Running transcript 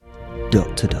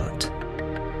Dot to Dot,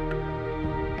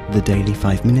 the daily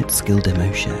 5-minute skill demo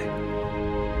show.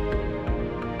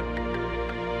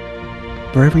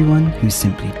 For everyone who's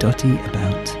simply dotty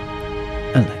about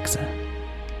Alexa.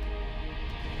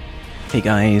 Hey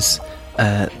guys,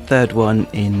 third one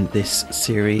in this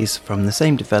series from the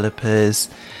same developers.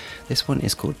 This one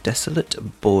is called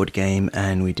Desolate board game,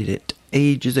 and we did it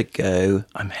ages ago.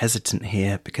 I'm hesitant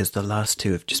here because the last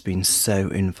two have just been so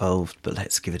involved, but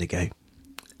let's give it a go.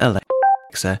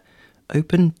 Alexa,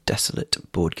 open Desolate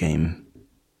board game.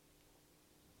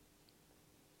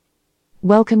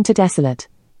 Welcome to Desolate.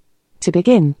 To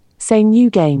begin, say New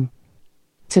Game.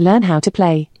 To learn how to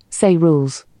play, say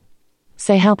Rules.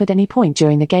 Say Help at any point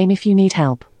during the game if you need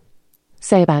help.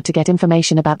 Say About to get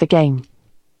information about the game.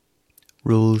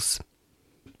 Rules.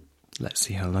 Let's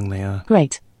see how long they are.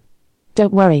 Great.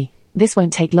 Don't worry, this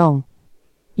won't take long.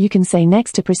 You can say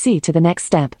Next to proceed to the next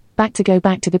step, Back to go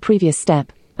back to the previous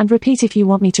step, and Repeat if you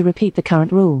want me to repeat the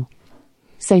current rule.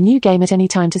 Say New Game at any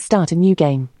time to start a new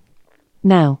game.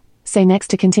 Now, say Next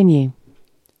to continue.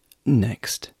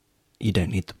 Next. You don't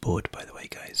need the board, by the way,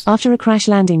 guys. After a crash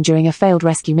landing during a failed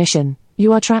rescue mission,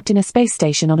 you are trapped in a space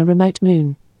station on a remote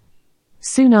moon.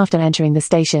 Soon after entering the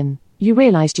station, you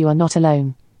realized you are not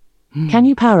alone. Can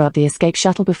you power up the escape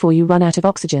shuttle before you run out of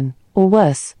oxygen, or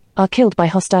worse, are killed by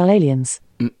hostile aliens?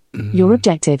 Your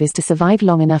objective is to survive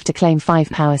long enough to claim 5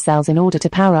 power cells in order to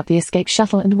power up the escape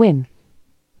shuttle and win.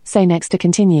 Say Next to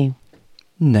continue.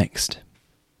 Next.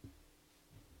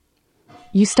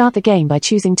 You start the game by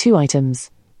choosing 2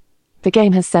 items. The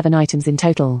game has 7 items in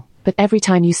total, but every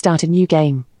time you start a new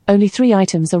game, only 3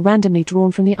 items are randomly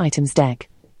drawn from the items deck.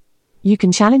 You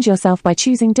can challenge yourself by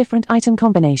choosing different item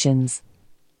combinations.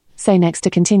 Say Next to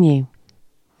continue.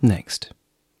 Next.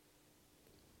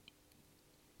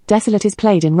 Desolate is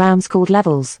played in rounds called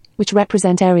levels, which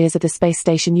represent areas of the space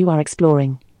station you are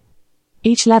exploring.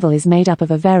 Each level is made up of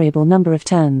a variable number of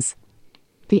turns.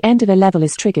 The end of a level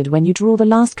is triggered when you draw the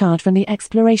last card from the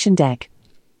exploration deck.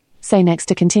 Say Next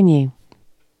to continue.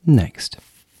 Next.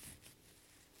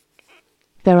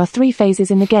 There are 3 phases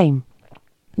in the game.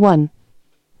 1.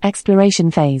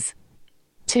 Exploration phase.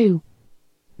 2.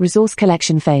 Resource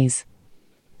collection phase.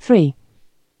 3.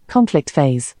 Conflict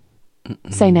phase.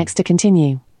 Say Next to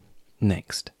continue.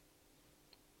 Next.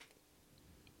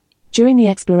 During the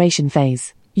exploration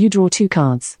phase, you draw 2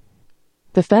 cards.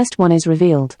 The first one is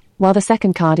revealed, while the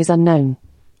second card is unknown.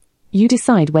 You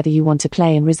decide whether you want to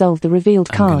play and resolve the revealed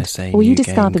card, or you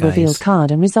discard the revealed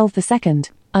card and resolve the second,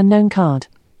 unknown card.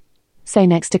 Say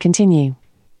Next to continue.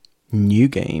 New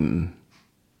game.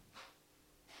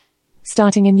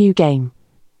 Starting a new game.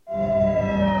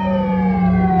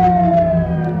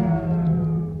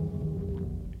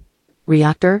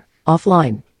 Reactor,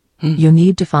 offline. You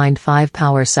need to find 5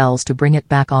 power cells to bring it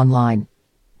back online.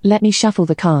 Let me shuffle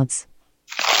the cards.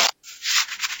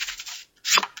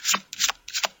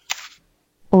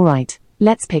 Alright,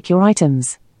 let's pick your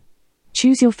items.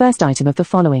 Choose your first item of the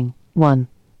following. 1.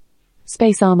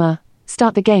 Space armor.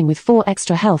 Start the game with 4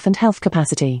 extra health and health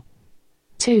capacity.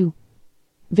 2.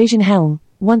 Vision helm.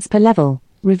 Once per level,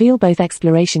 reveal both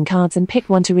exploration cards and pick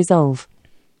one to resolve.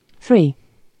 3.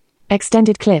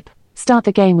 Extended clip. Start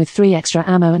the game with 3 extra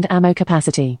ammo and ammo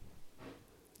capacity.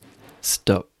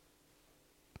 Stop.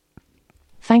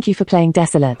 Thank you for playing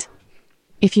Desolate.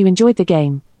 If you enjoyed the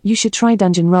game, you should try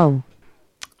Dungeon Roll.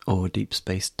 Or Deep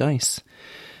Space Dice.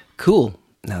 Cool.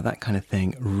 Now that kind of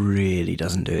thing really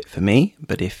doesn't do it for me,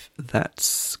 but if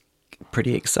that's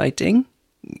pretty exciting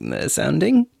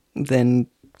sounding, then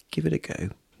give it a go.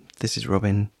 This is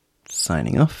Robin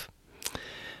signing off,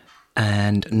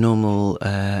 and normal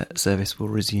service will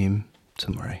resume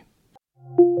tomorrow.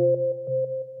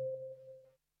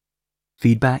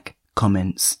 Feedback,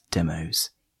 comments,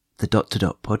 demos. The Dot to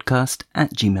Dot podcast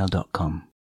 @gmail.com.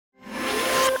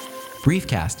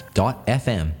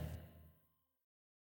 Briefcast.fm